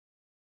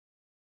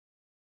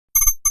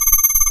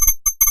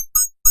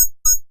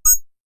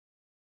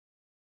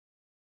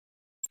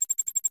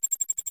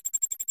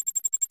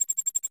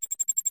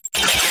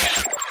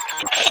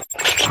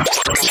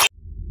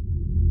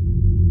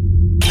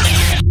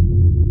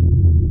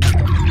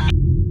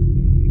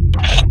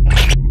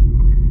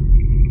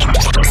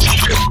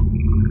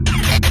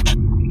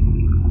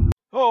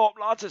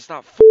God, it's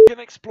that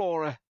fucking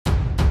Explorer.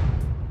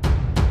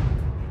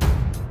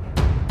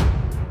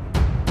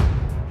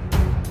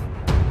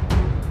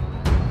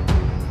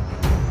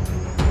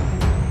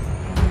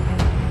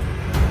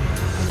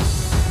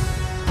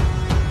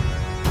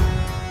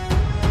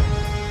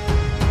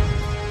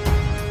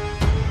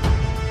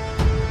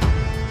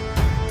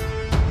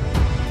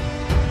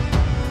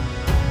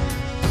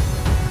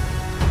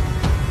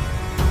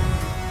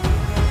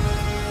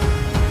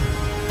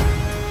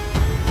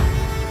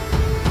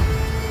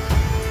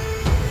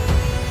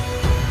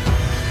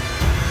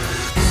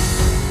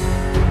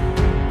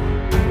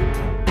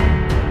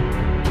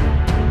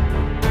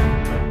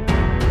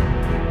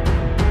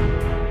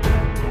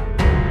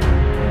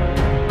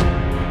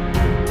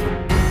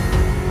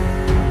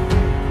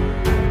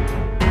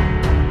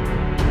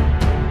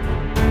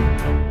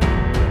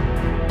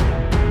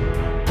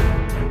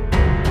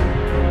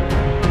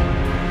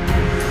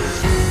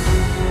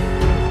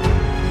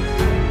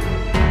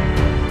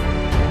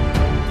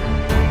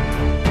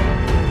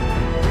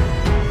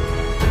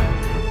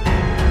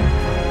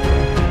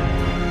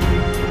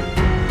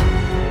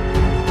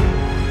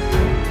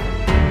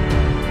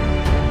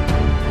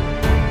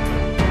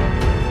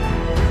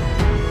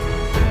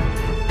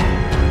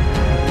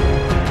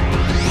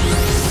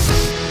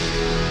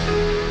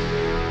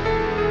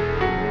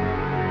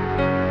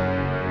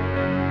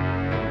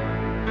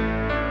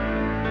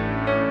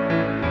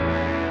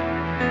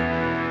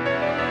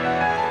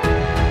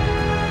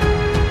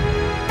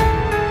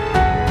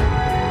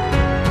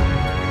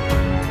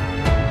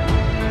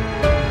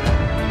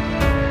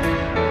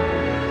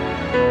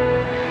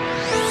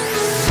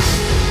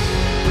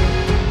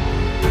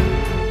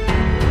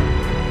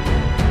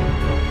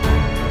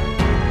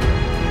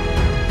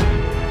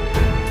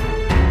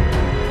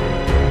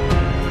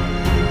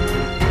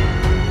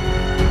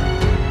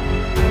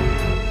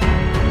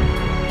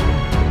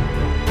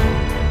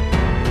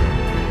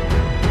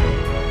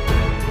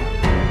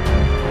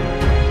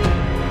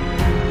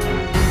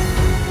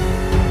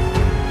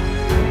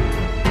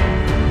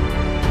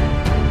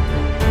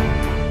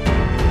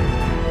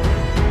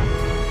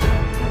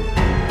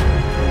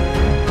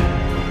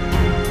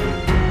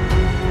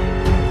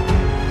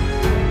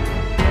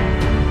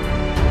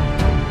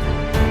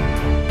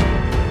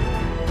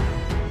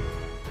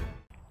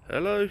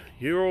 Hello,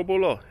 you're all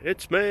buller.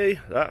 It's me,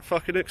 that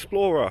fucking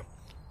Explorer.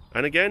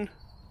 And again,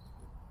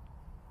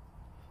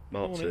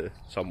 Mark's here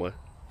somewhere.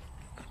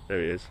 There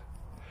he is.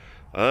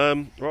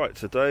 Right,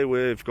 today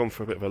we've gone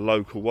for a bit of a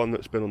local one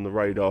that's been on the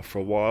radar for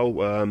a while.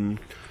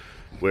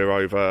 We're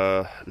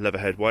over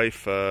Leatherhead Way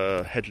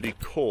for Headley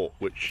Court,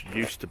 which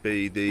used to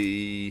be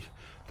the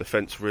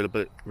Defence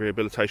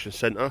Rehabilitation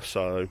Centre.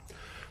 So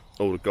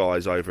all the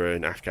guys over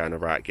in Afghan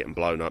Iraq getting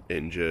blown up,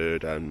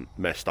 injured and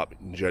messed up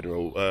in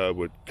general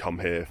would come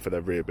here for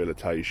their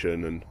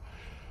rehabilitation and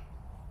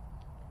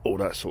all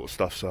that sort of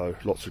stuff. So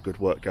lots of good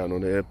work going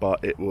on here,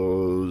 but it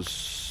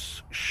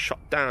was shut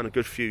down a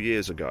good few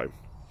years ago,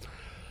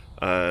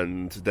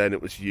 and then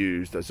it was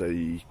used as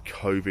a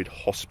COVID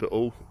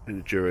hospital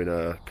during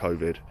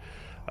COVID,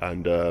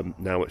 and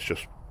now it's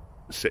just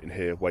sitting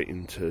here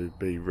waiting to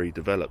be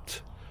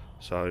redeveloped.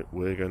 So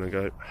we're going to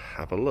go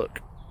have a look.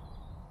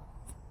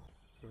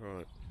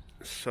 Right,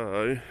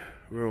 so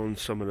we're on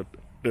some of the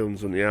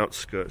buildings on the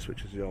outskirts,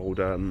 which is the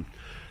old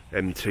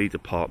MT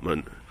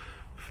department.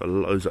 For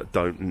those that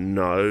don't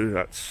know,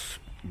 that's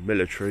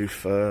military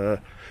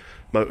for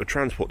motor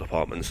transport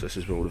departments. This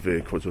is where all the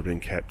vehicles have been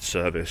kept,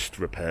 serviced,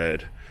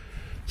 repaired,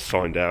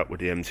 signed out with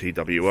the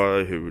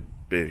MTWO, who would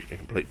be a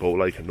complete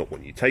ball ache and not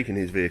want you taking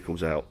his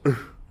vehicles out.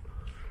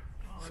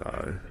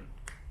 So,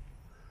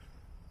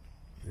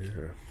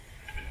 yeah.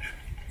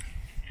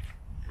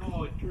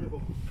 Oh,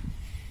 dribble.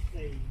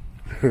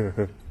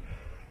 Yeah,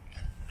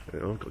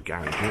 I've got a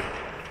garage here.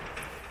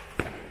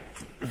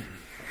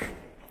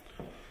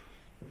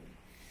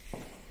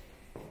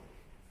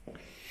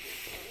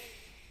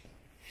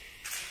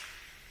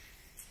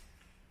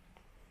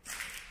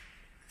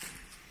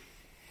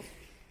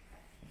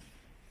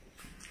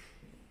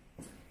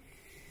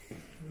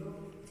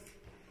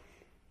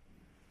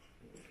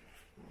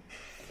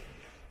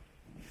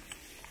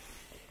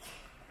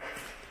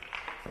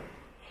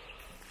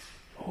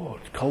 Oh,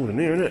 it's cold in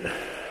here, isn't it?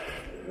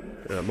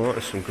 Yeah, I might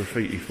have some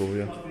graffiti for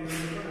you.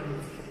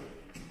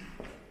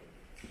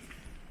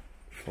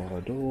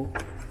 Fire door.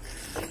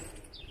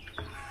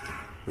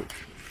 Which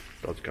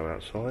does go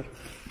outside.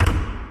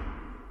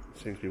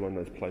 Seems to be one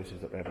of those places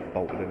that they haven't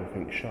bolted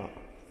anything shut.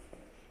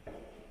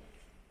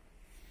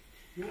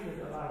 Yeah,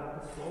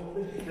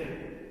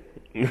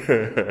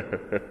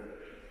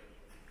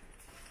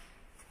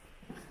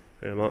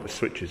 I like the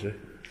switches here.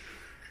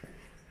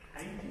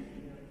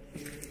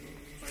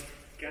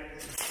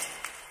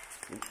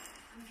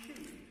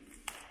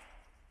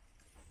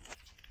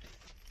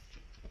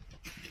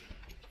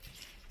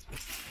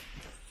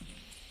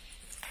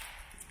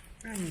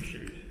 Random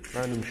shoes.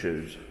 Random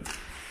shoes.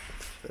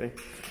 See?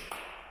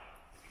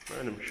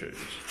 Random shoes.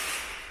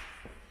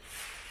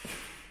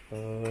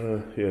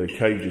 Yeah, the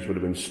cages would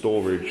have been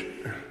storage.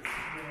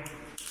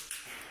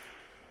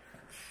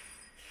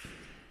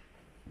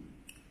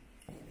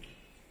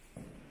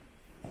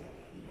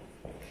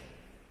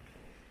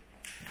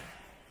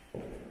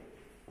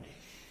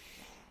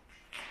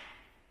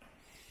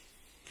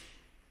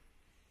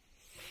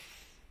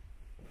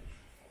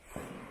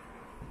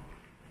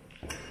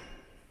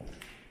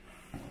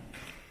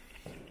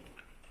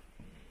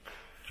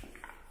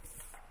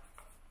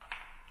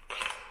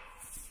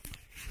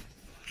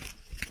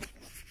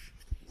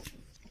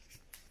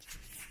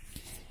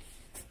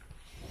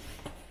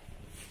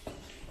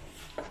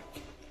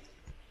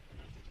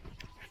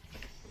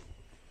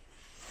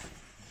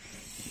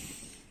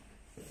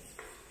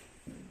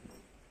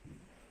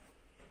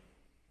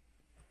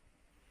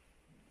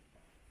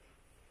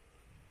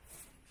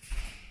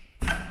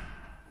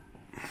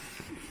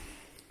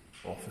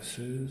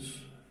 Boxes.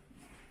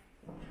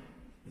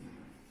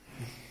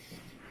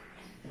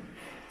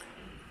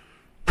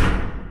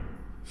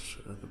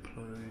 Server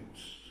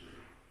plates.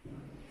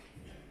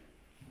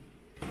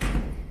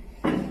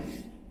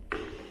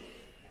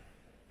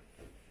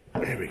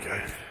 Here we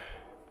go.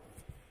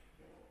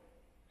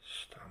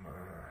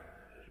 Stammer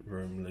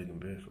room, leading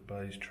vehicle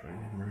bays,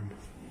 training room.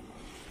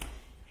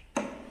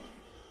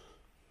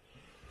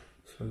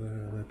 So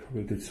they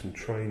probably did some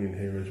training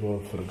here as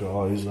well for the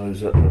guys, those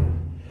that are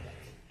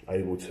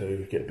able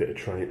to get a bit of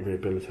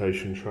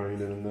rehabilitation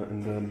training and that,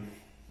 and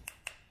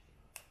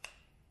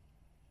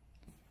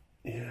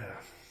yeah,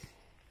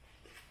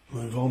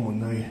 move on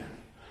when they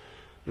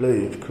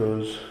leave,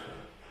 because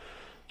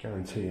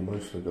guarantee you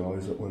most of the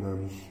guys that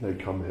when they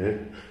come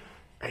here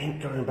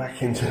ain't going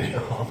back into the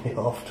army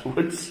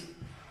afterwards.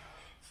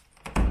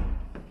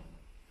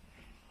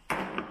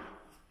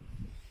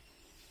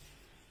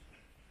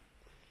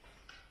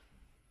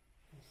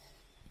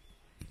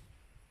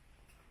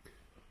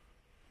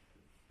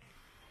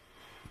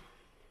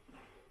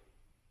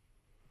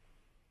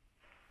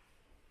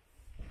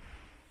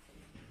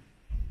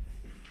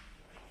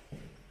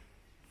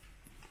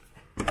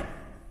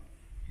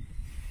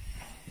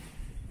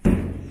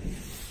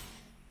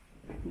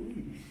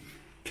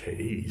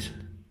 Keys.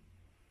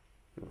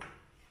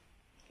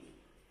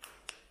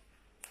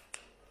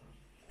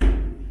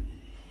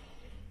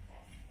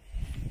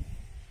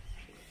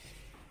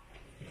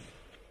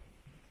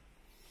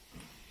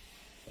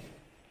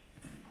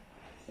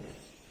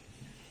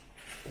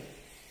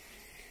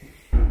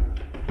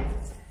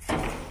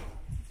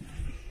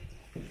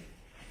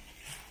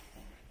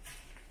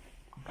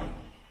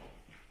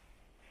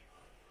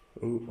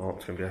 Oh,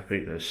 Mark's going to be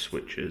happy. There's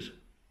switches.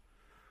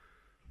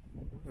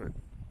 Right.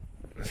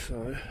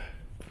 So,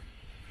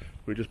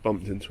 we just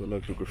bumped into a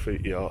local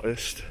graffiti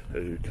artist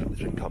who's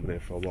been coming here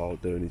for a while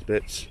doing his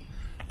bits.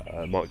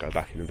 Might go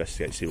back and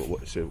investigate, see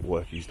what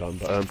work he's done.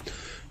 But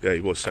yeah,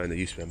 he was saying there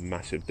used to be a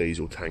massive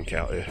diesel tank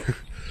out here,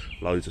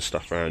 loads of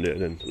stuff around it,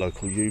 and then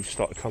local youth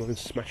started coming and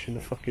smashing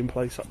the fucking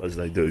place up as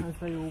they do. As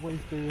they always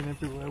do and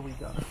everywhere we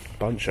go.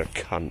 Bunch of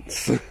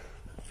cunts.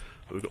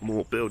 We've got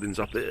more buildings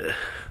up here.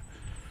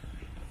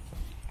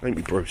 Ain't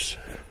we, Bruce?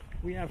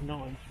 We have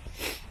 9.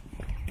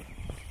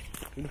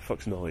 Who the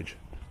fuck's Nige?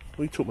 What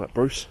are you talking about,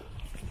 Bruce?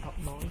 Up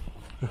 9.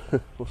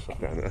 What's that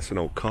down there? That's an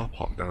old car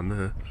park down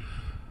there.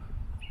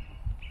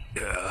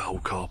 Yeah,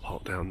 old car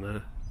park down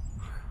there.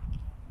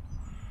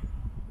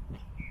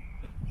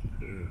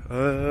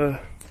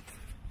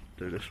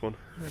 Do this one.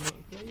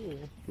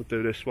 We'll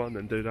do this one,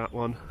 then do that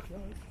one.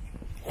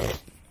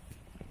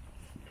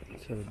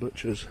 So the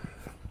butchers.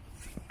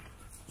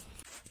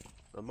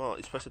 Now, Mark,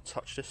 you're supposed to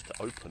touch this to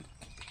open.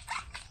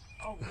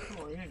 Oh,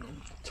 sorry, hang on.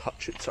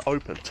 Touch it to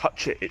open.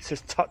 Touch it. It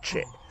says touch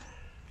it.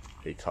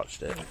 He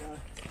touched it.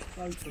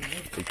 Open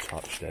it. He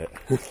touched it.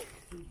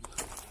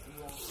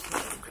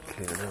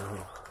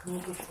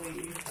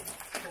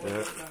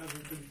 Yeah.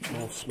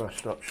 All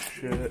smashed up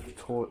shit.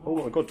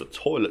 Oh my god, the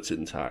toilet's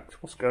intact.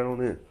 What's going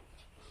on here?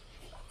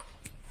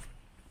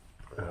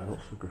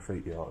 Lots of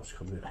graffiti artists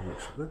coming in from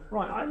this.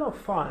 Right, I love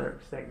fire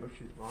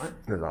extinguishers, right?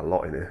 There's a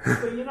lot in here.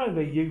 But you know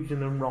they're using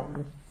them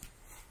wrong.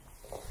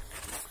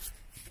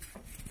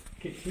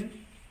 Kitchen.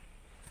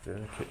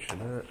 Yeah,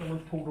 kitchenette.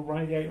 Someone's pulled a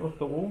radiator off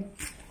the wall.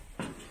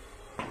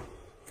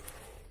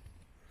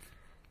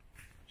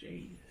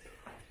 Jeez.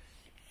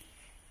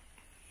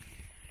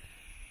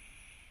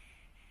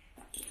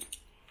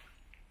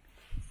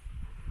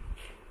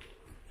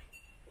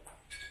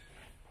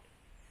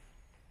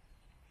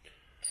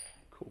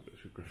 Cool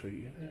bits of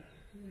graffiti in there.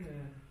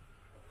 Yeah.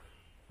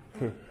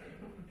 Not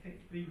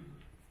particularly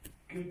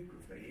good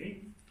graffiti.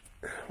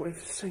 We've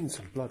seen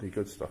some bloody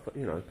good stuff, but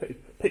you know,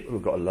 people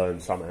have got to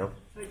learn somehow.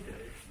 They do.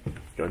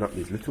 Going up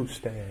these little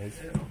stairs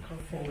Yeah, I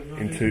can't fall in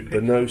line. into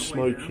the no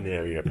smoking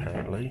area,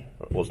 apparently.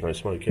 There was no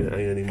smoking, it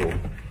ain't anymore.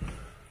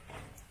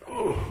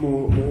 Oh,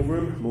 more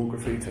room, more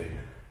graffiti.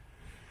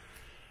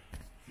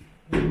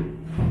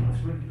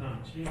 That's really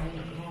nice. You know,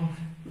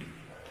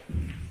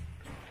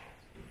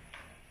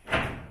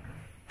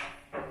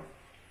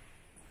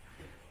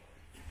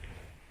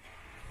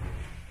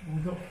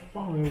 we've got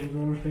files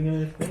and everything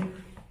else,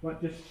 like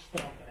just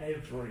stuff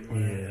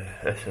everywhere.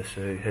 Yeah,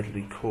 SSE,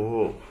 Headley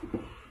Court.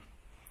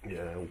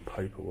 Yeah, all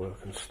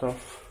paperwork and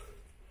stuff.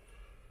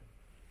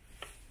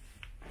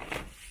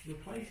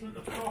 Replacement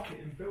of carpet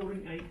in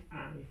building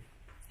 8A.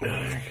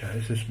 Okay,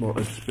 this might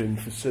have been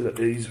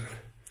facilities.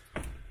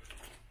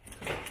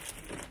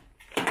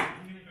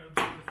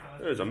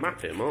 There's a map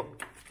here, Mark.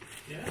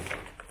 Yeah?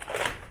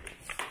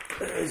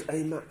 There's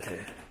a map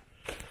here.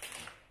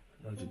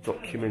 Loads of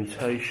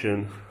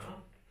documentation.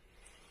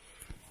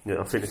 Yeah,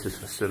 I think this is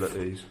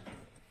facilities.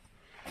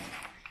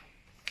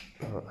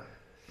 But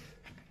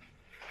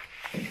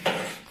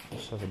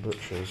let's have a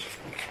butcher's.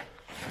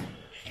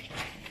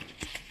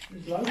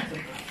 There's loads of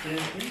maps there, I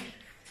think.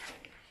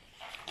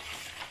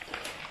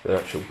 The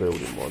actual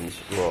building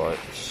ones. Right,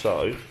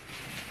 so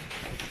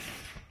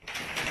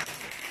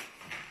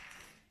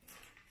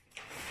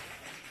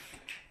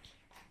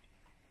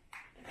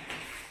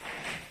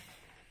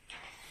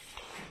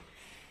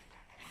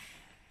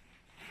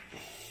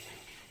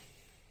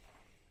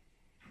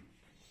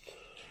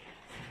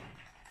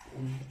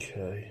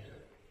Okay.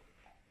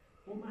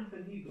 What map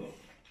have you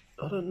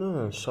got? I don't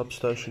know.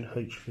 Substation,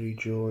 HV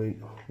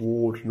joint,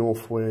 ward,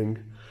 north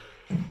wing.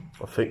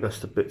 I think that's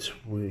the bits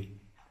we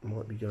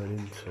might be going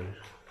into.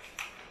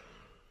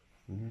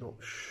 Not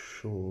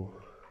sure.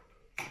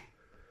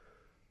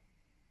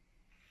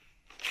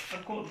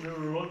 I've got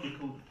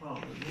neurological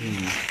department.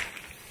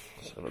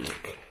 Let's have a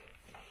look.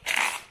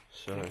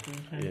 So,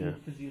 yeah,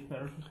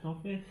 Physiotherapist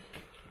office.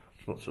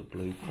 lots of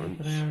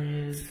blueprints. Open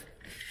areas.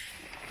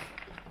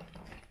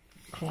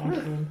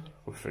 Classroom.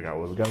 We'll figure out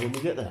where we're going when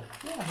we get there.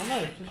 Yeah, I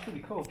know. It's really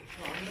cool.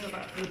 I know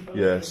about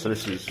Yeah, so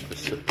this is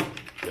this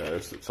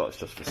looks like it's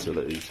just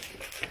facilities.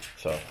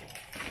 So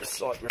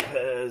site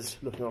repairs,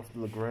 looking after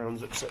the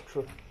grounds,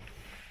 etc.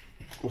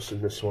 What's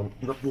in this one?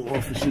 More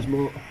offices,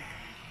 Mark.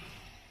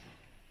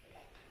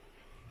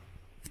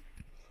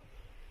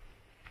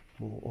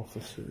 More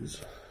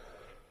offices.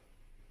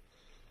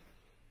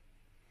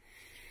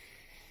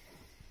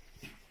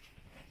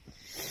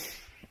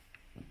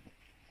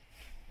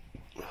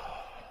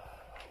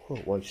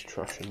 What waste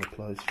trash in the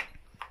place.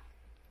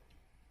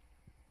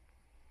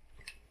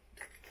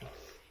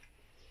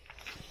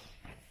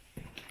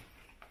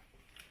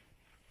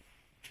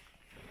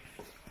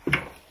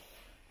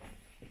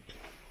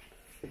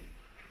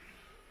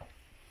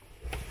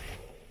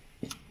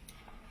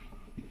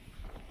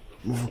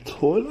 More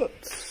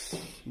toilets,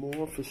 more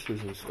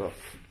offices and stuff.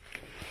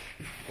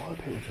 Why are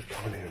people just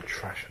coming here and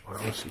trash it? I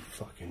honestly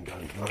fucking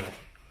don't know.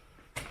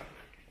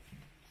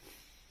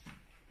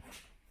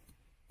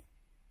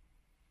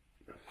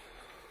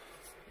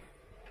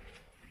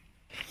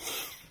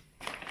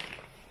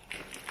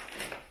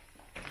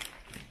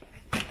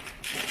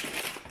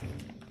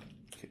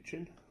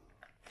 Kitchen.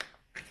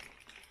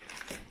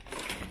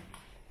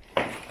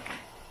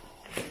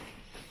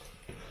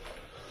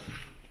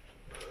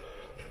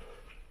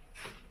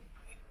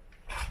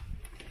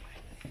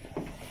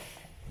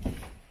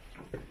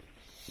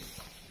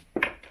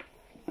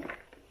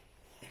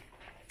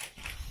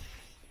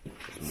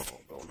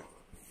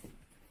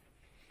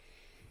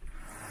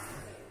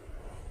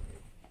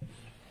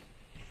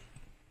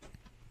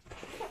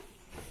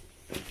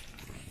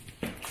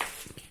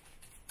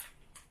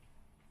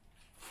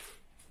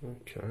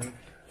 Okay,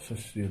 so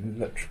this is the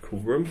electrical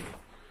room.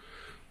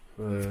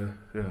 Yeah,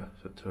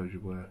 so it tells you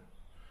where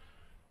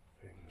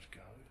things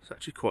go. It's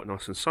actually quite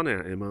nice and sunny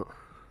out here, Mark.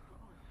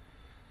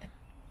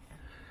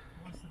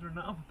 What's there in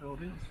that other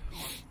building?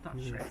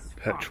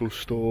 Petrol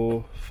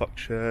store, fuck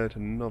shed,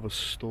 another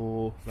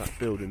store, that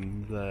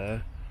building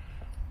there.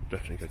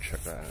 Definitely go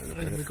check that out in a And then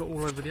minute. we've got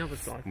all over the other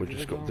side. We've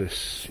just got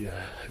this,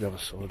 the other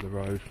side of the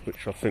road,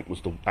 which I think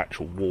was the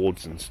actual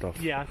wards and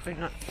stuff. Yeah, I think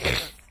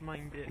that's the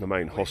main bit. The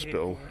main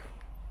hospital.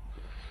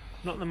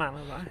 Not the manor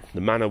though.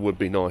 The manor would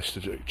be nice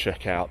to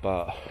check out,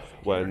 but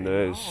when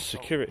there's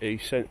security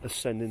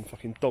sending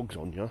fucking dogs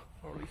on you,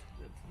 Or at least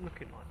it's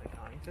looking like they're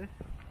going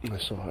to.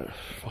 it's like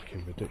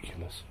fucking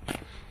ridiculous.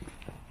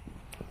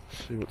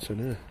 Let's see what's in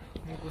here.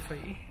 More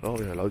graffiti. Oh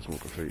yeah, loads more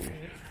graffiti. Yeah.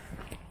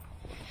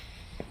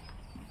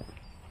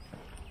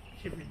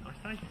 Should be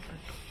nice, eh?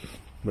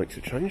 Makes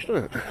it change,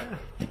 doesn't it?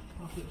 Yeah.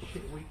 After the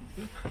shit week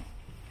and stuff.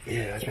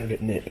 Yeah, it's been a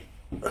bit nip.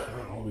 What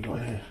have we got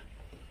here?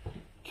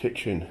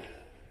 Kitchen.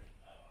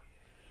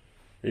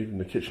 Even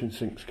the kitchen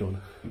sink's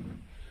gone.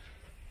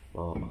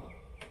 Oh.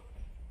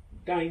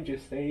 Danger,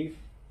 Steve.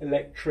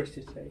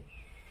 Electricity.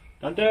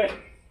 Don't do it.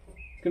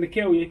 It's going to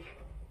kill you.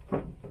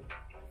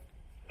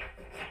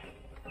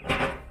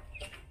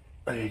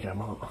 There you go,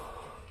 Mark.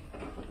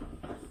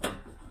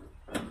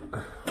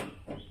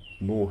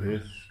 More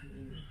here.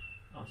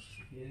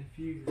 Yeah, a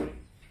few.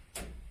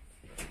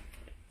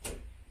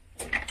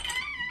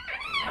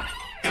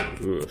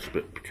 Ooh, it's a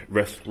bit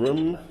rest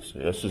room. So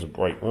yeah, this is a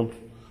break room.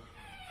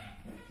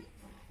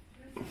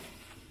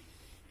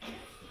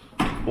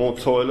 More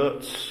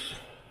toilets.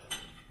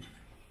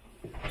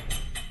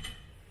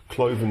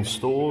 Clothing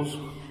stores.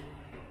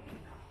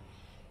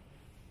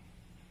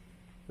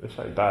 This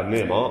ain't bad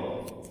near, Mark.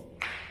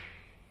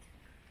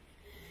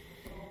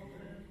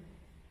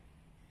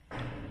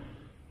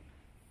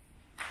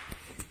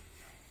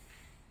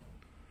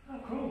 Oh,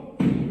 cool.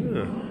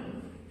 Yeah.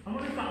 I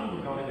wonder if that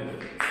other guy did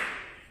it.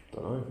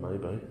 Don't know,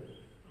 maybe.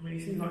 I mean,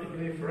 he seems like he's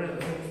been here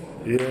forever.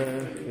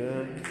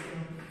 Yeah.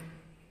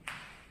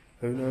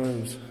 Who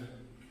knows?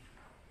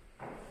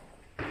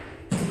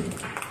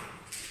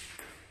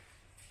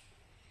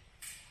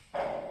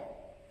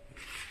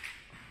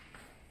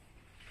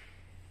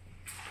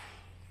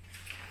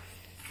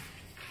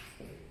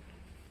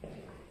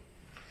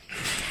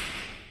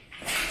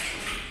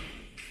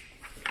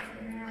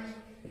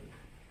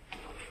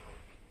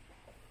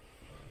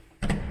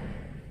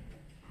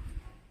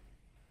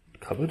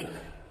 Cupboard.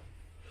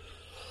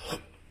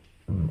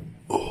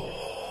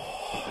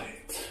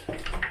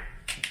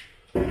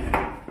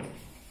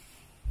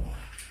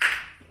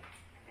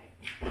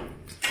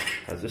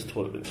 Has this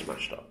toilet been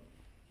smashed up?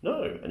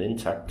 No, an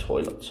intact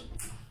toilet.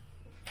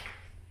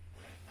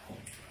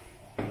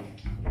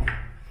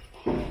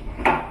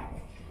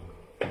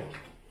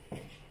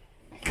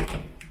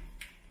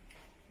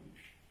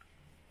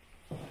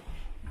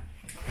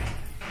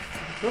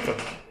 Another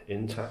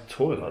intact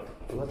toilet.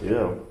 Bloody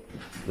hell.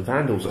 The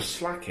vandals are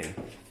slacking.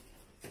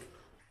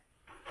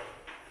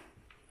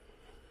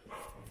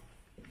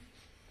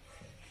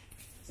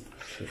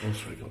 So what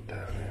else we got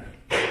down here?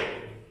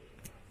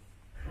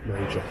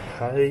 Major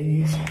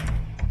haze.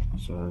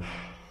 So,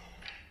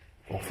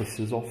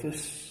 officer's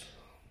office.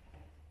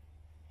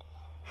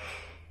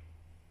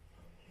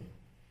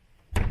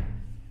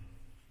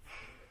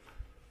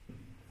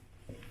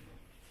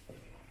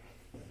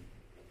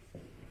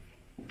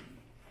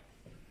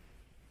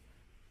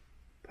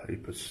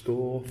 Paper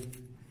store.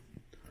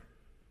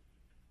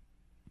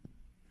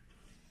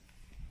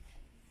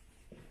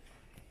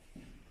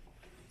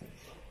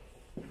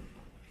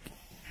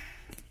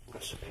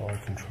 Supply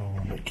control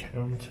and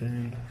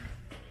accounting.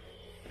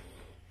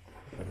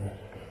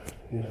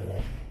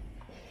 Yeah.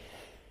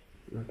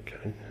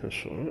 Okay,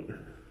 that's alright.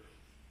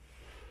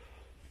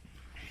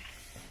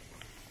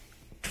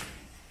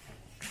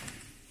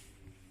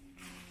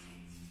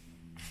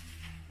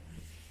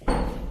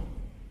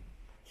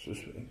 It's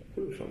just, it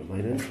looks like the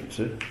main entrance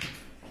here.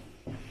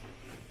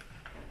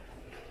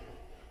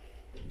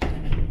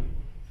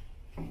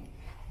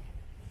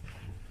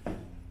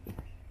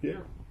 Yeah,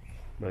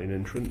 main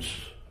entrance,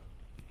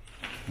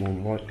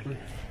 more likely.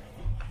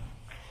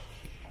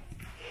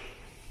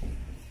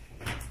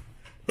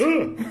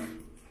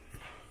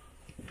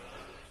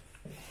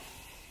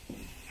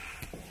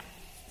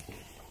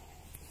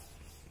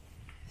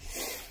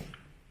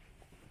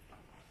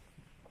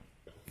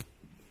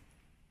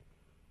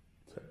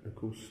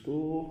 Technical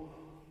store.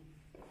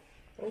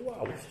 Oh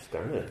wow, what's this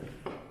down here?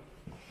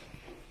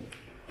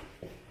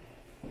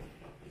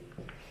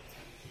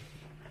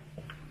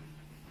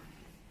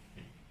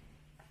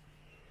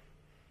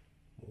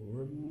 More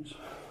rooms.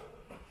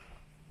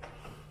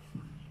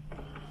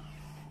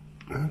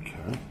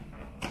 Okay.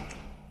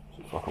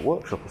 Looks like a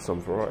workshop of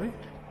some variety.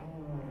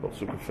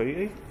 Lots of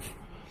graffiti.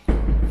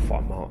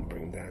 Find Martin,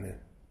 bring him down here.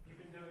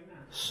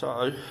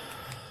 So,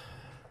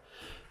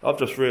 I've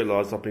just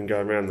realised I've been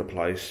going around the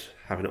place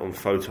having it on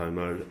photo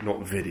mode,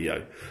 not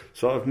video.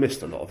 So I've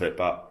missed a lot of it,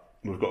 but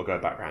we've got to go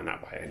back around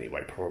that way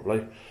anyway,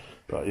 probably.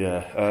 But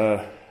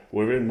yeah,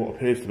 we're in what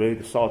appears to be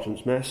the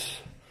Sergeant's Mess,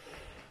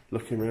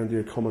 looking around the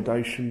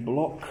accommodation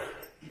block.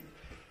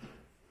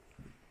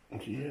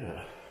 And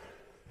yeah.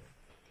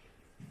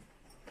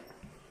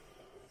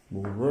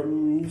 More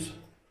rooms,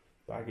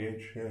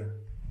 baggage, yeah.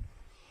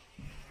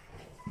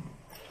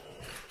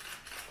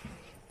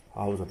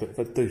 I was a bit of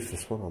a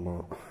doofus one, I'm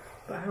not.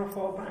 But how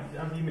far back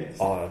have you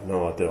missed? I have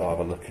no idea, I'll have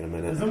a look in a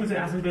minute. As long as it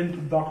hasn't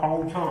been the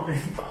whole time.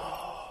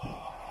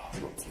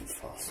 Not too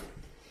fast.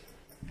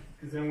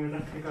 Because then we'll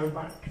have to go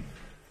back.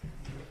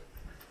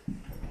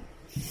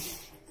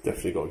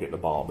 Definitely got to get the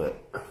bar bit.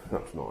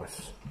 That's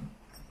nice.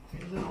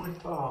 It's a nice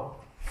bar.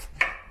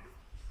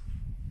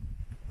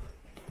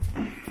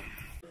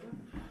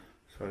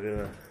 So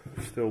yeah,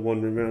 still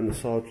wandering around the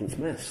Sergeant's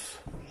Mess.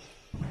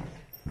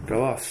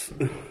 Go us.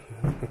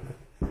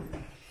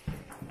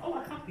 Oh,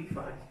 a happy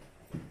face.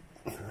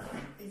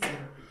 He's a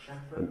happy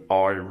chap. An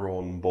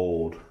iron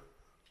board.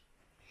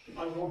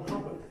 I want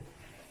Hubbard.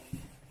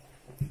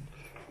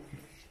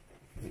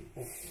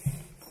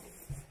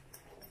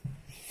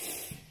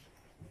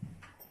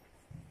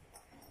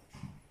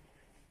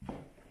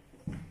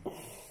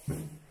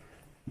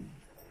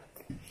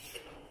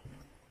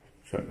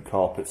 Check the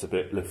carpet's a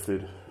bit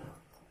lifted.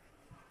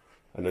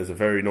 And there's a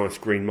very nice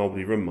green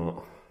mouldy room mat.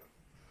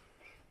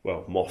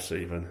 Well, moss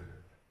even.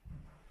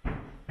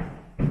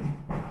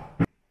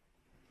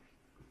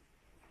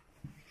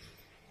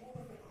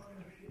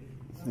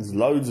 There's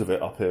loads of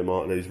it up here,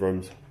 Mark, these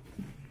rooms.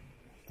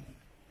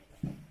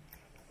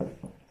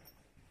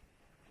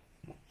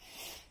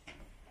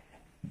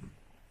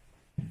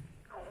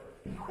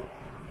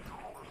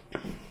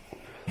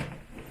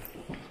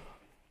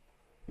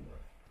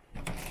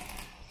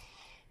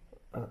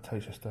 That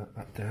takes us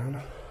back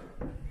down.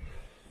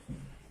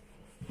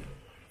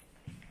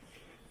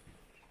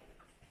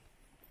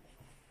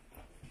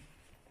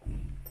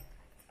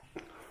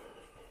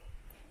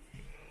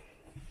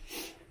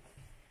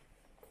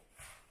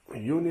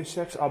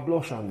 Unisex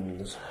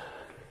ablutions.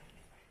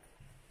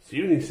 It's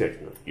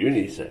unisex, not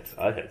unisex.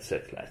 I had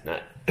sex last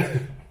night.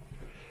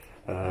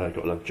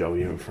 Gotta love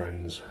Joey and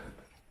friends.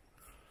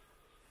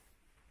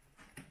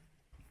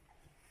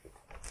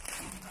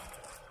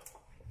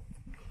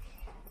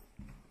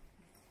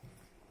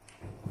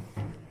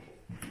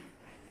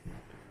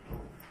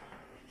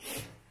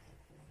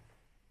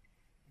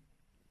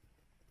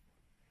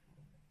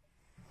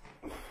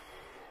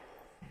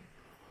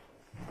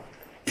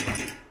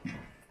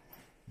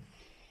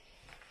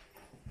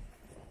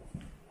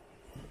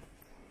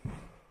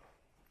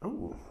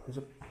 Oh, there's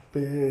a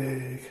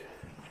big...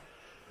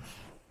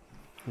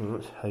 Oh,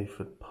 that's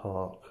Hayford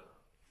Park.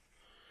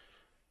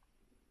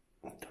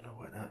 I don't know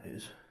where that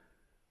is.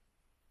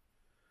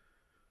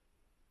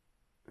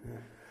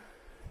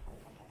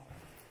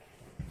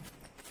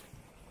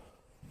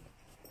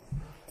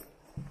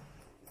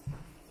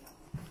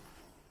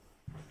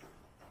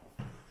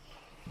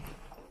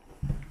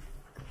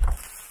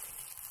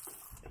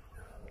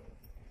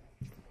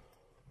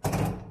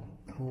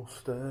 More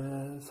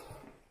stairs.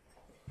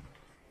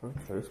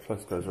 Okay, this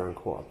place goes around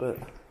quite a bit.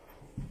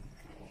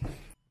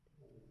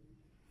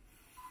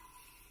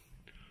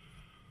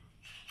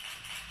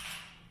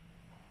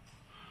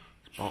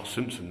 It's Bart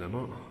Simpson there, mate.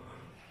 Oh,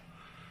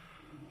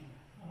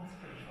 that's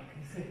pretty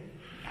fucking sick.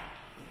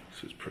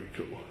 This is pretty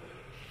cool.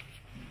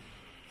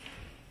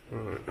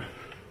 Right,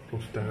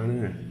 what's down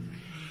here?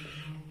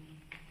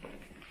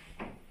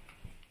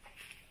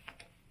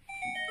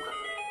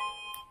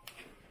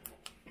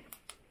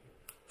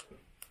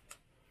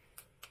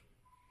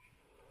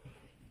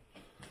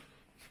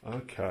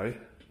 Okay,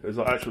 there's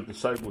like actual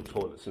disabled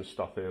toilets and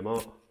stuff here,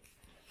 Mark.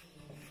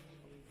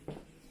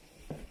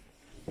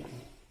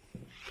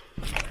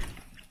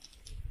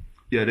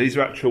 Yeah, these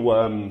are actual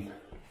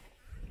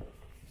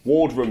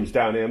ward rooms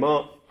down here,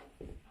 Mark.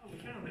 Oh, we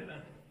found it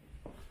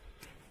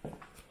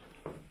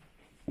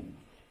then.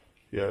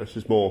 Yeah, this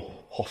is more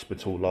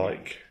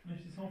hospital-like. This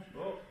is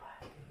hospital.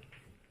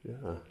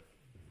 Yeah.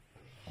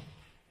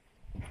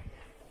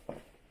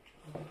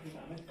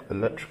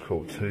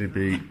 Electrical to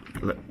be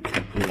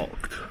kept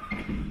locked.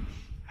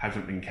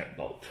 Hasn't been kept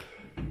locked.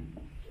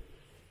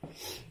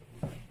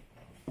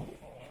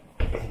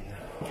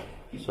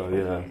 So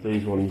yeah,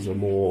 these ones are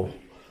more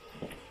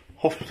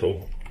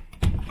hospital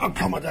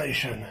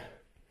accommodation.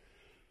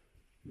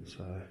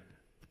 So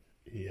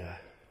yeah.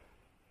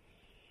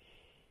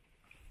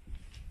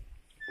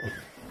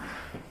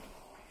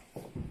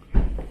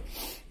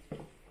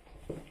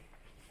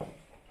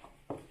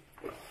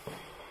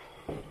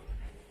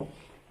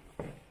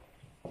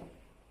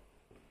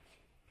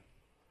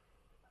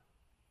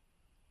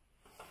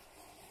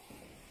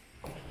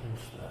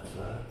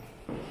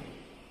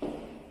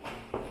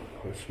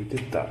 So we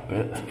did that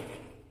bit.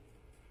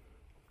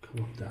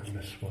 Come up down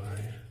this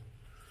way.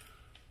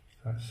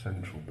 That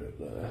central bit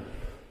there.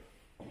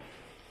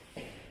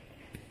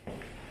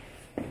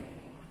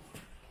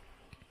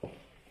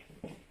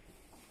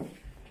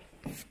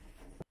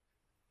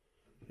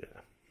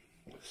 Yeah.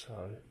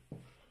 So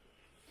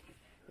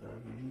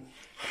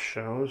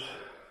showers.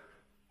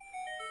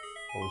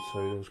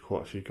 Obviously there was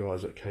quite a few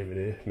guys that came in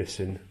here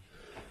missing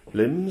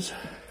limbs.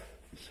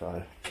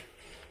 So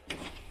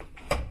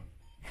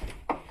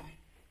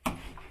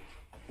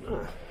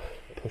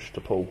push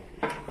to pull.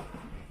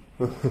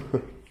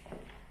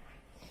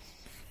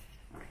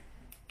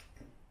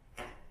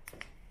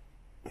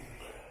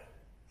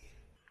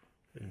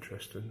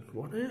 Interesting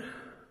one here.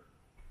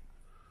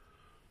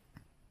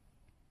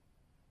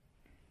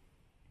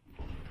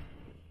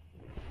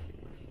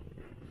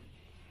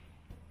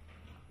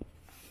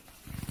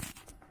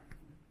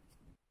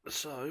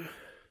 So,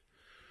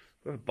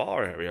 we're a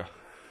bar area.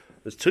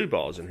 There's two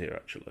bars in here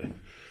actually.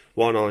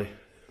 One I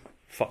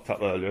fucked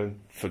up earlier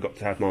and forgot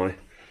to have my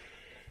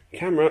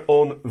camera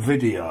on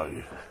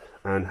video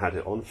and had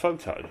it on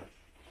photo.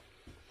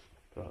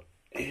 But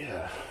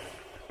yeah,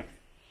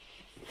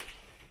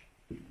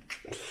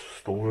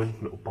 storeroom,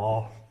 little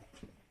bar.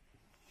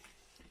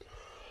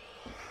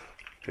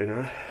 You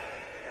know,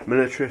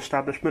 military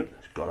establishment.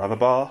 It's got to have a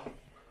bar.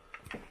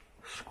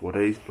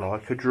 Squaddies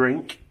like a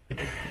drink.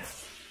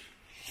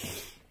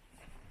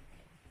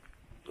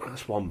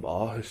 That's one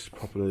bar. It's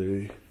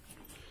probably,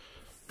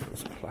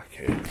 there's a plaque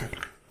here.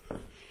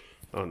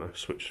 Oh no,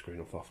 switch screen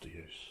off after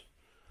use.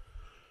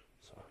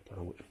 So I don't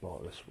know which bar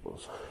this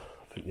was.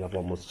 I think the other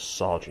one was the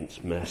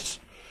Sergeant's Mess,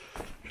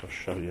 which I'll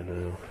show you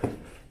now.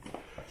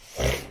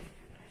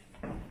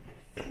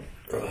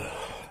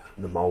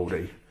 The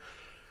mouldy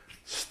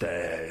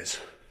stairs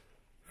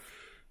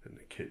and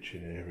the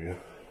kitchen area.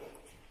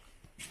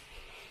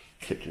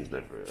 Kitchen's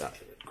never that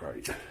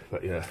great,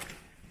 but yeah,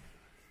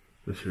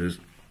 this is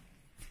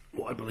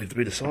what I believe to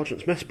be the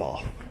Sergeant's Mess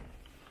bar.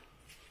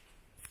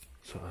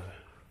 So,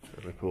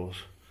 and of course,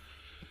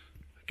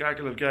 a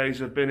gaggle of gays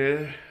have been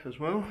here as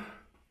well.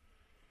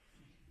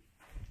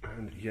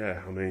 And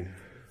yeah, I mean,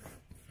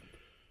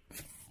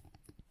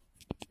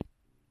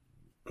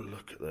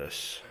 look at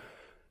this.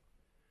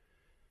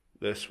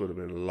 This would have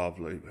been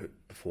lovely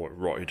before it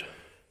rotted.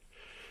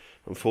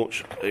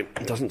 Unfortunately,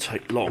 it doesn't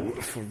take long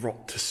for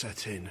rot to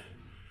set in,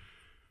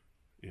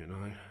 you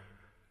know,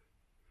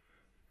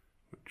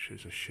 which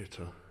is a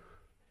shitter.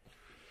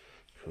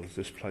 Because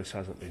this place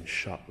hasn't been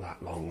shut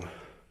that long.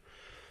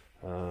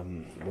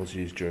 It was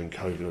used during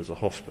COVID as a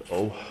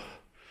hospital,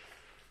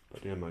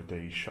 but the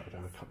MOD shut it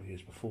down a couple of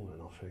years before then,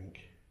 I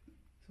think.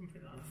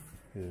 Something like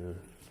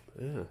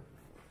that. Yeah.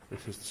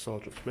 This is the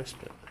Sergeant's Mess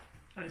bit.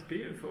 And it's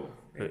beautiful.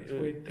 It's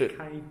with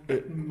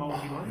decayed,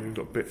 mouldy light. You've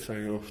got bits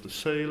hanging off the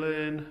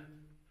ceiling.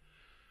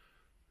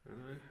 You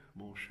know,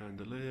 more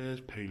chandeliers,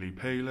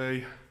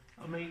 peely.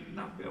 I mean,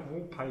 that bit of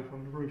wallpaper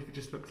on the roof, it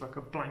just looks like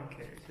a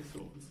blanket. It's just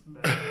sort of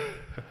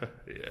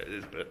Yeah, it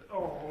is a bit.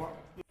 Oh.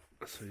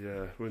 So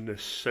yeah, we're in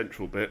this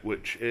central bit,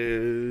 which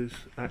is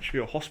actually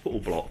a hospital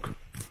block,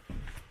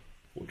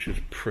 which is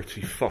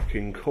pretty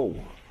fucking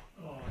cool.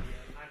 Oh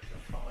yeah,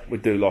 magnified. We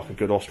do like a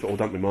good hospital,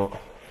 don't we, Mark?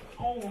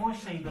 Oh, I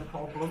see the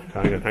problem.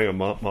 Hang on,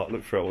 Mark,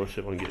 look through it, I want to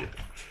see if I can get you.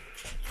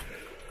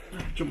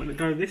 Do you want me to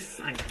go this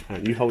angle? Hang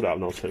on, you hold out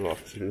and I'll see what I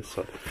can see on this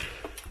side.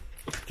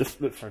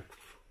 Just look through.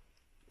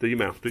 Do your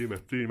mouth, do your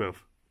mouth, do your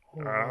mouth.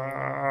 Oh.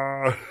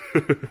 Ah.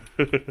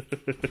 That's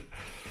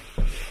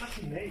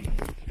neat.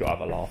 You've got to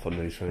have a laugh on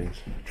these things.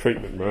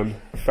 Treatment room,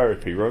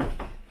 therapy room.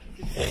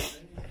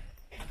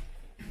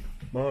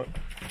 Mark,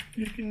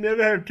 you can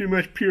never have too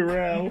much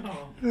Purell.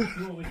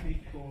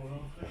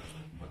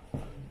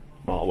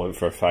 Mark went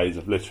for a phase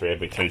of literally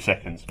every 2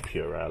 seconds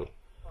Purell.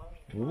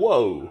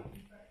 Whoa!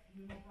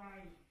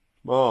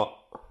 Mark,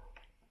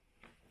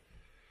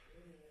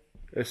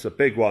 it's a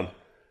big one.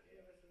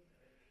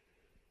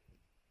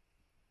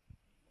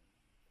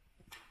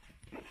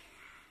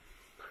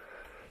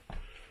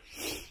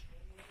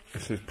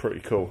 This is pretty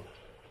cool.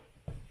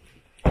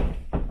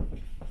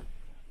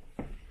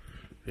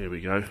 Here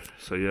we go.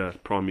 So yeah,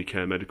 primary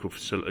care medical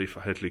facility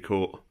for Headley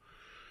Court.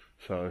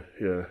 So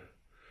yeah,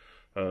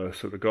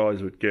 so the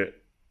guys would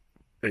get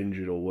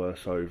injured or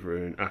worse over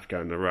in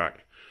Afghan and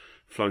Iraq,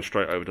 flown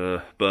straight over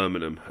to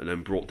Birmingham and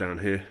then brought down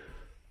here.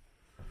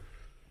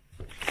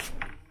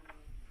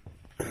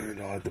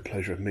 And I had the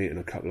pleasure of meeting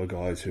a couple of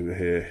guys who were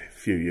here a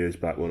few years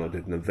back when I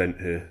did an event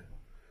here.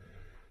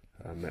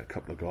 I met a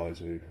couple of guys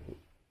who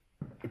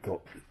got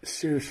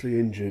seriously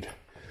injured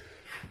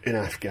in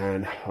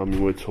Afghan. I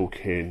mean, we're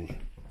talking,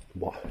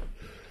 what?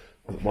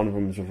 One of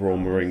them was a Royal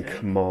Marine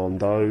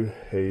Commando.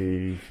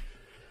 He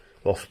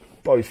lost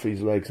both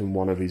his legs and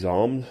one of his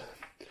arms.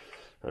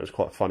 And it was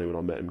quite funny when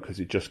I met him because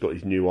he just got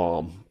his new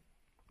arm.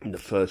 And the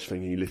first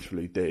thing he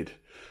literally did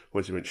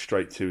was he went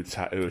straight to a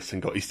tattooist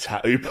and got his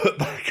tattoo put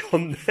back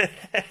on there.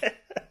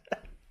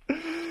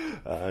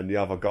 And the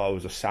other guy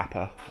was a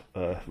sapper,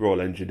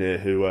 Royal Engineer,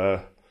 who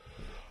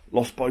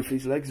lost both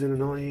his legs in an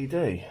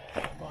IED.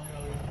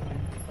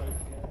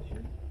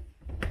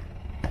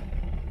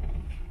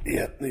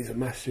 Yep, these are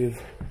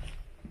massive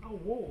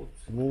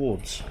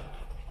wards.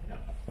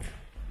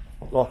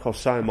 Like I was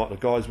saying, Mike, the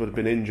guys would have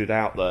been injured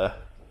out there,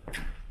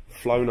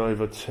 flown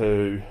over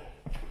to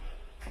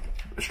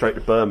straight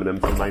to Birmingham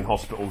to the main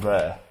hospital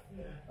there,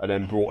 and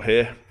then brought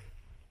here.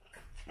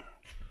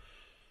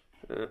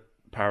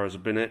 Paras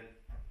have been it.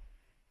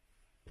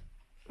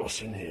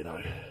 What's in here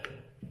though?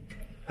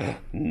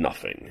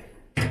 Nothing.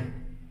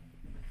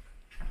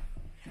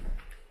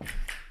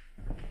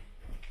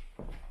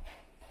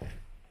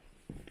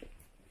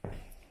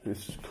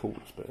 This is cool,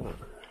 it's better.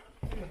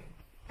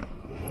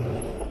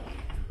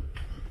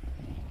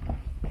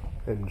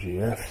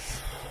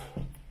 MGF.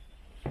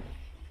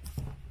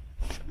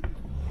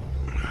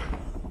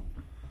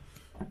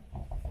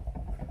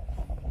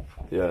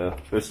 Yeah,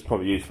 this is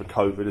probably used for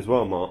COVID as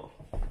well, Mark.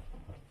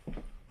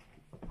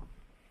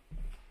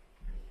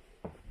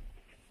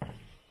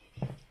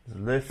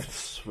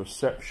 Lifts,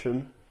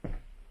 reception,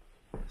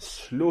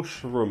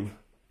 slush room,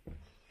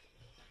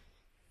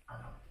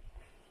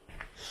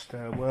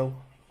 stairwell.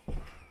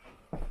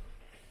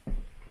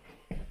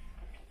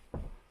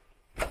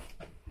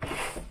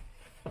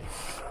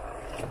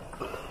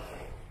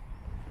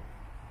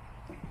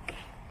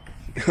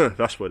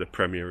 That's where the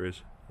Premier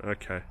is.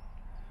 Okay.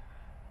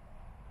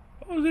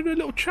 Oh, there's a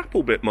little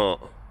chapel bit,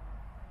 Mark.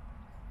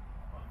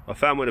 I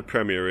found where the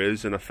Premier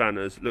is, and I found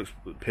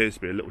appears to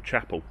be a little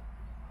chapel.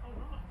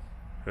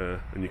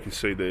 And you can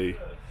see the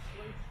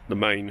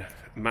main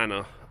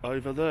manor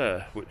over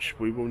there, which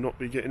we will not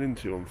be getting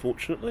into,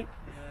 unfortunately.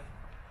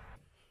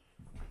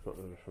 Got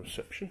the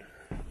reception.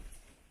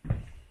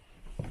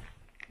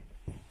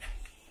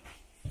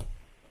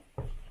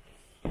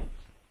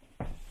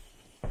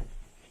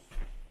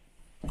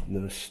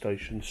 Nurse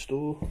station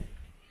store.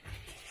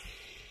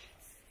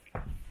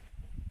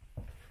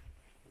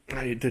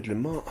 How you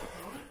diddling, Mark?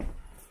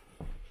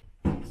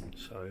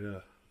 So yeah,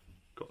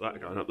 got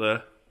that going up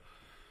there.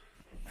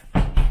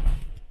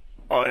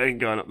 I ain't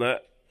going up there.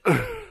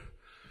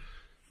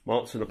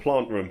 Mark's in the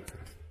plant room.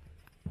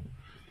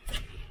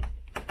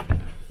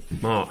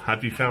 Mark,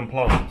 have you found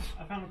plants?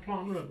 I found a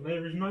plant room.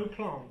 There is no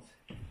plants.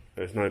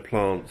 There's no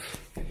plants.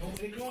 You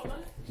want me to go up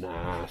there?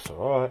 Nah, it's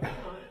alright.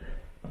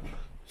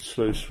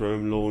 Sluice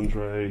room,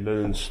 laundry,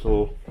 linen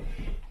store.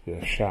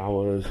 Yeah,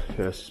 showers.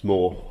 Yes,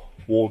 more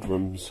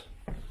wardrooms.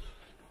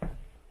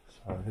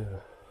 So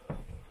yeah.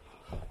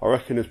 I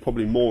reckon there's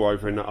probably more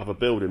over in that other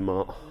building,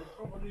 Mark.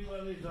 Probably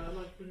where there's a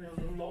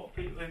lot of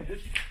people in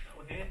this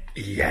here.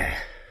 Yeah.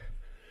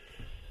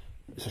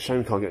 It's a shame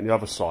we can't get on the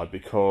other side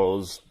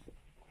because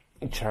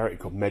a charity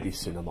called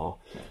Cinema,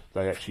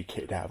 they actually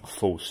kitted out a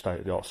full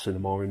state-of-the-art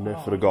cinema in there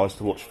for the guys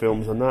to watch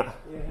films and that.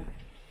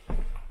 Yeah.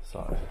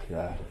 So,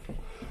 yeah.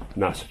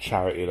 And that's a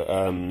charity that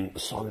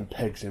Simon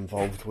Pegg's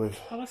involved with.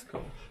 Oh, that's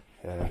cool.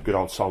 Yeah, good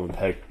old Simon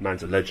Pegg,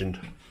 man's a legend.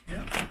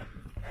 Yeah.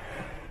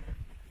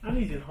 And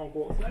he's in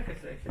Hogwarts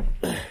Legacy.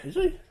 Is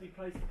he? He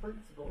plays the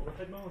principal, the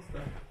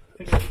headmaster.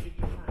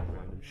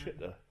 Random shit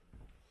there.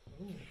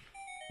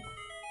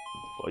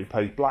 Well, he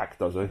plays black,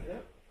 does he?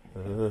 Yep.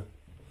 So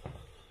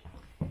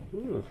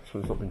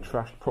it's not been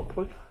trashed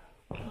properly.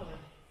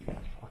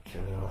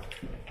 Fucking hell.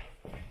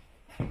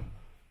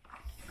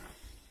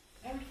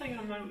 One thing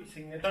I'm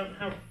noticing, they don't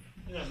have,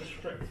 the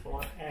strips for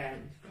like air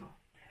and stuff.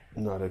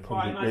 No, they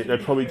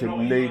probably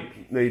didn't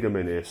need them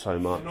in here so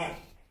much. Not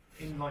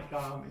in like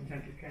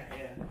intensive care,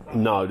 yeah. So,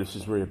 No, this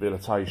is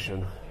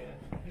rehabilitation.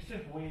 yeah. It's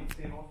just weird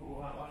seeing hospital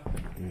that way.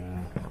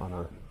 Yeah, I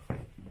know.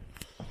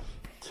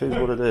 It is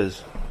what it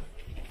is.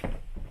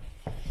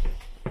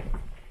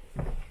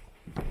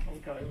 I'll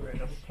go over it,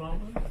 another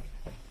plant room.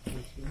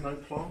 There's no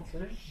plants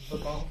in it, the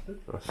bastard.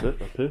 That's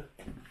it, up here.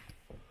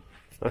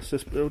 That's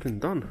this building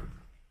done.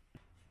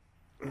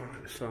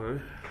 Right, so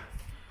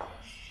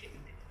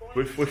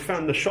we've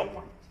found the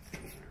shop.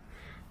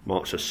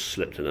 Mark's just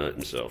slipped and hurt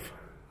himself.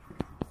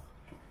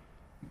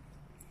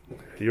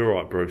 You're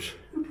alright, Bruce.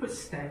 Who put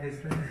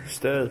stairs there?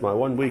 Stairs, my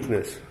one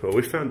weakness. Well,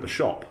 we found the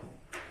shop.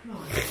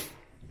 Nice.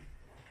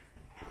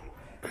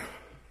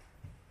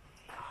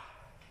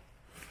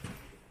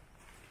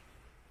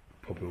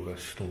 Probably all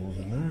those stores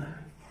in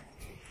there.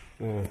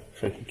 Yeah,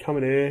 so you can come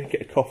in here,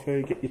 get a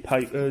coffee, get your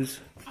papers.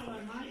 Hello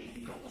mate,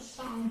 you got the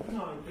sun?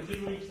 No, because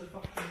who reads the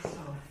fucking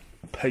sun?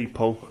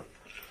 People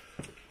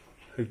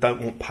who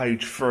don't want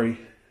page 3.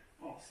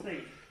 Oh,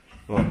 Steve.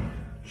 What?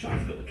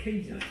 Shut's got the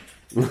keys in it.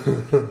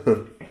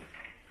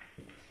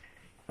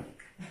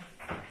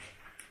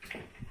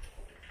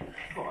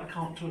 But I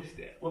can't twist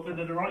it. Whether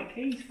they're the right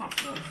keys? Fuck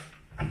no.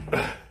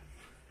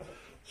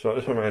 So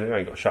this one around here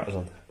ain't got shutters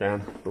on.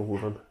 Down, all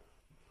of them.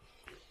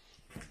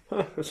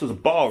 Huh, this is a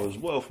bar as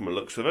well from the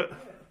looks of it.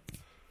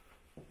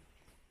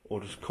 Or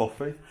just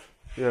coffee.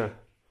 Yeah.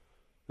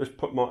 This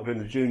might have been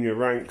the junior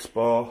ranks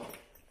bar.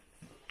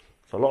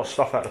 There's a lot of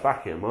stuff out the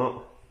back here,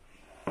 Mark.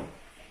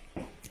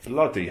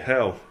 Bloody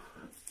hell.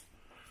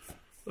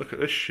 Look at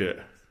this shit.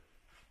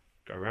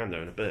 Go around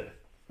there in a bit.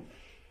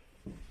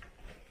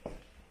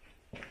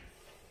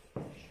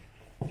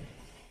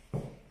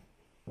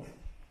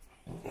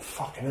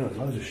 Fucking hell, there's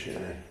loads of shit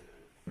in here.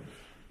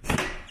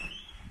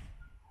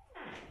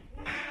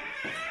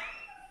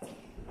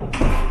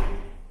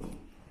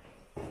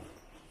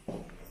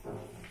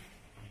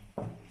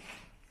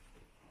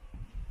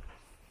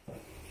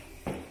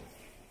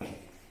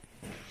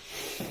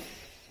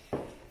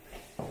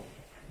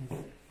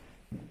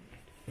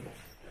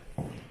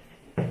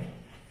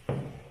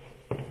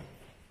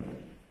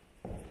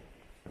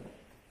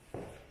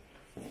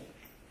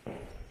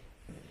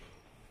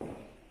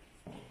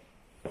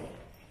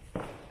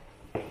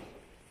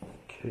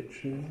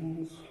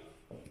 Kitchens,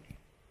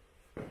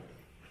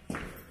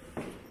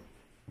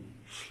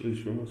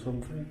 sluice room or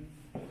something.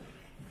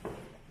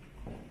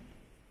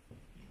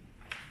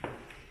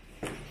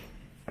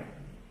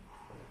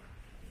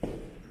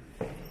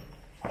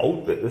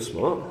 Old bit this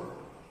one.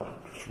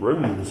 Just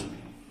rooms,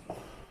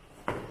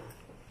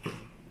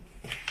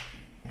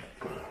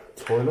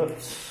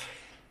 toilets,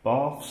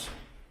 baths.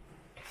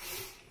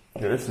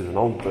 Yeah, this is an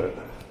old bit.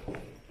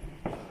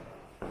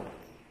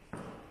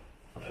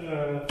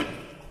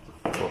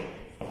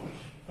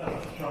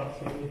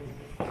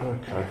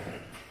 Okay.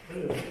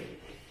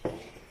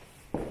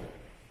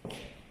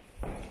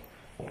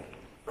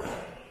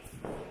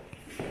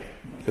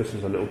 This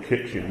is a little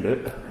kitchen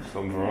bit,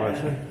 some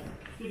variety.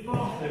 Good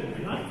bathroom,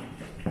 you know?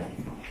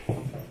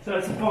 So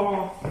it's a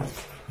bar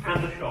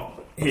and a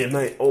shop. Here,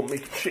 mate, all me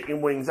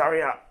chicken wings,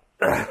 hurry up!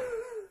 Yeah,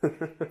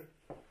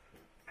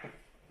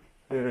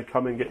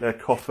 come and get their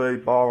coffee,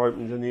 bar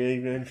opens in the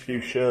evening, a few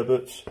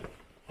sherbets.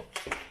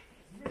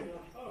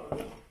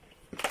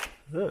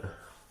 Yeah,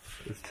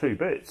 there's 2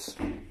 bits.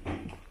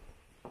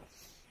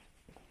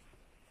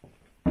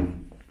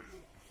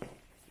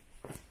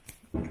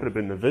 Could have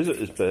been the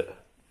visitors bit.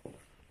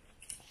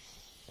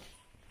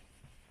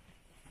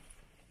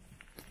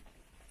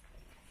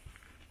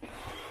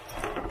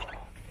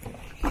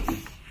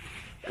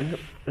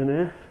 In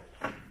here.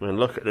 And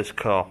look at this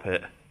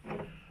carpet.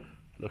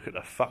 Look at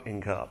the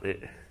fucking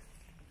carpet.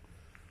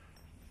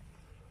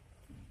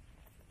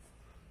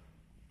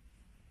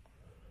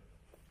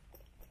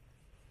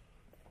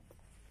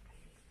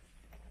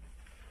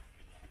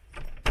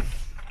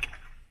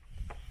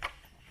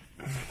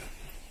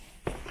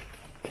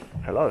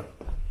 Hello.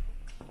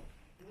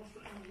 What's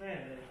in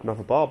there?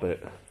 Another bar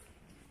bit.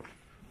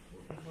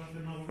 Like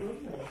another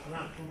room or an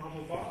actual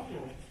another bar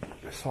or?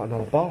 It's like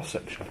another bar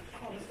section.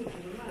 Oh, let's look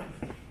at the map.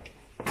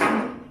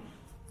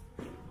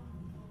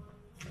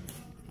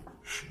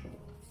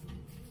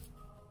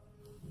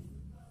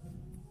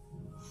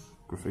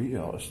 Graffiti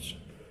artists.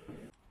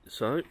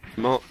 So,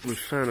 Mark, we've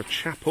found a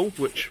chapel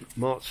which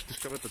Mark's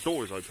discovered the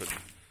door is open.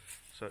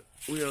 So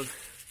we are. Nice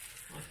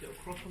little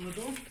cross on the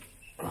door.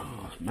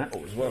 Oh, it's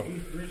metal as well.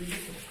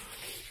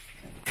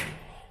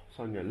 It's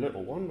only a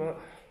little one, but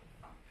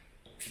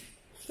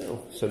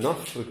still, it's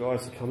enough for the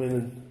guys to come in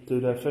and do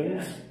their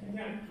things.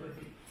 Yeah,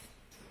 exactly.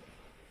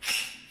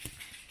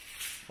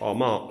 Oh,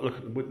 Mark, look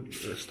at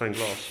the stained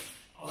glass.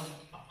 Oh,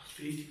 that's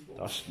beautiful.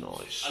 That's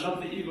nice. I love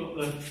that you got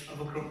the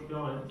other cross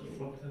behind.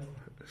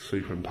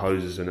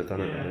 Superimposes in it,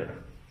 doesn't Yeah. it?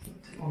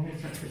 Oh,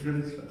 here's that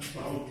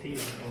for old tea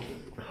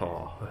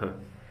Oh,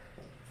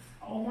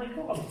 Oh my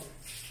god.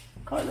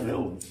 Kind of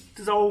little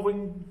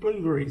dissolving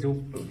blueberries or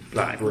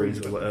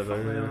blackberries or whatever.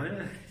 Yeah.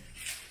 Yeah.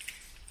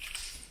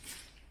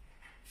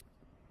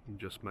 You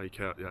just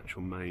make out the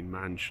actual main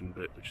mansion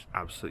bit, which is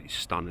absolutely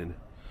stunning.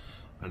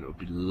 and it would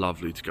be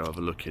lovely to go have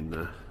a look in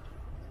there.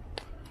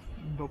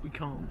 But we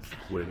can't.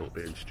 We're not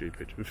being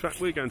stupid. In fact,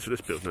 we're going to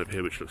this building over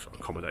here, which looks like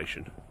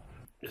accommodation.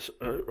 Yes,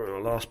 we're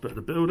on our last bit of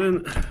the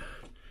building.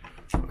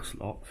 That's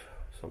locked.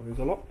 Something's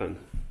a lock then.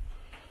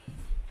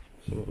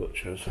 Some of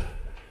butchers.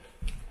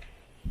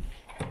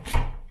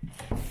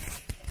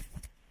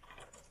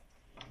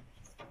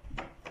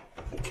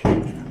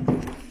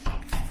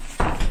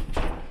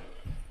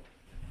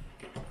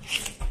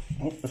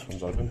 Oh, this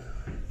one's open.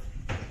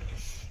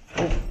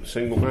 Oh,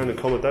 single man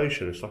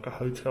accommodation. It's like a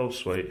hotel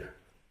suite.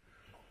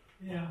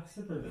 Yeah, I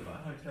said they look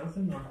like hotels,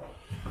 didn't I?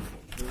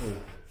 Yeah,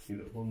 you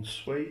got one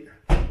suite.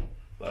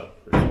 Well,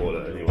 it's all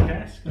it anyway.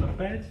 Desk and a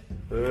bed.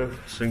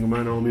 Single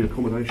man army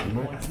accommodation,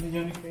 mate. I don't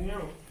need anything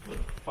else.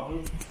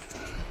 Phone.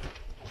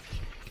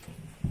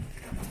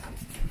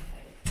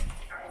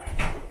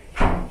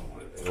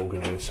 They're all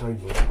going to be the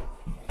same, mate.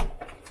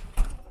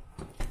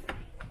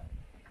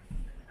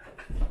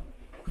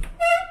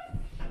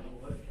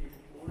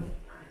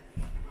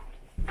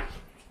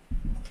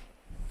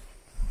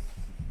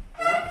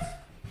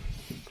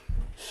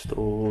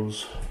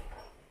 Stores,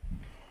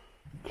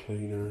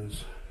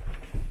 cleaners,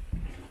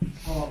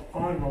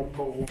 I'm not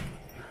bored.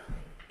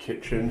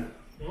 kitchen.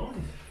 Nice.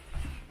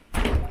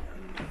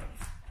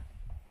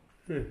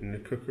 Yeah, in the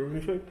cooker or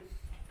anything.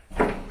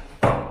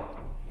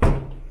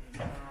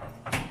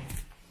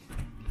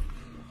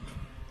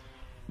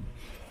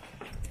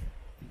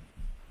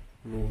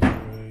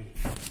 Laundry.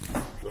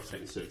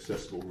 Nothing's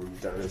accessible room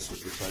down, it's the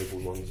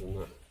disabled ones and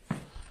that.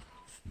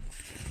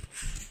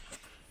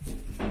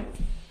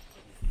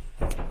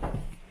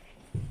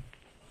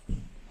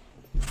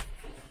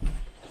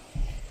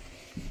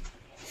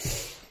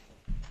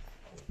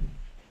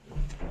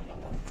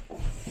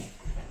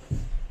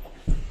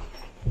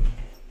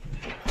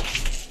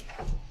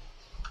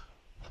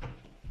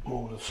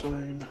 All the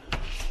same.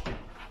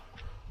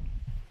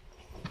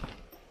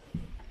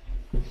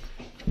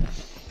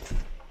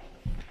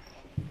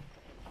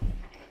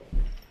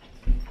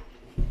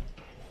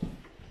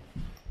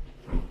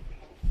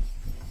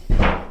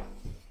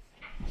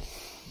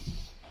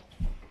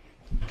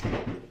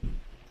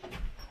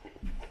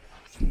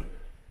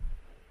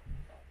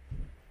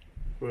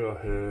 We are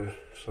here,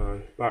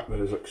 so back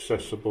there's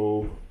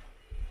accessible.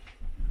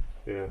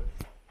 Yeah,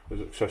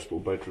 there's accessible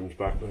bedrooms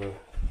back there.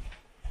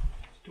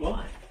 Do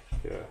I?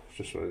 Yeah, it's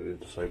just where the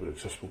disabled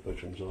accessible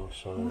bedrooms are.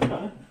 So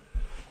Okay.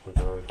 we're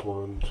going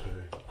 1, 2,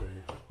 3,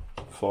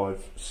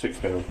 5, 6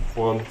 down.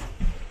 1,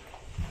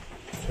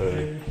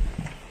 2,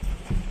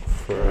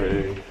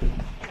 3,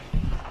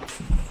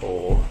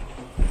 4,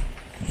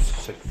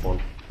 6th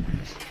one.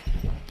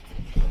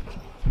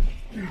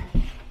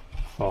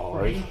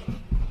 5.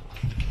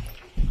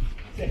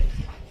 Six.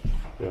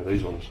 Yeah,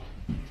 these ones.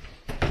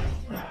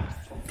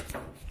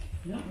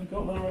 Yeah, we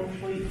got our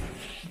own wee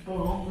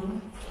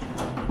bathroom.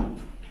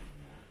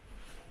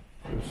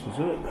 This is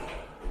it.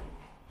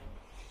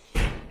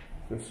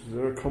 This is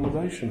their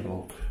accommodation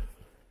block.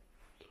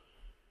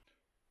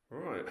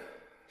 Right,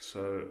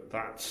 so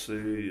that's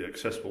the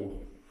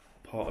accessible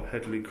part of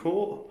Headley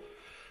Court.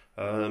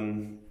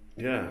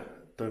 Yeah,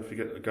 don't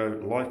forget to go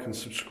like and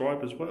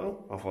subscribe as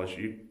well. Otherwise,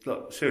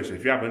 look, seriously,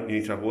 if you haven't, you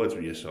need to have words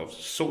with yourselves.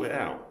 Sort it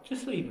out.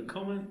 Just leave a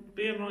comment.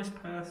 Be a nice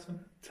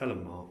person. Tell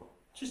them, Mark.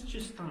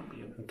 Just don't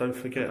be a... And don't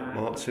forget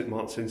Mark's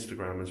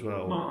Instagram as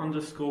well.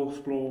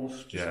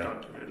 Mark_explores. Just Yeah,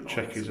 don't give it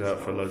check likes his and out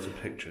for stuff. loads of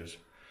pictures.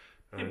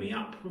 Hit me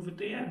up with a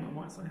DM. I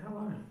might say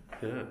hello.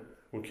 Yeah,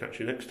 we'll catch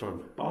you next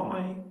time.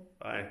 Bye.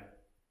 Bye.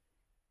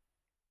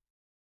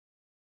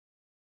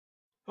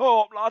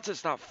 Oh, lads,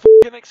 it's that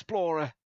f***ing explorer.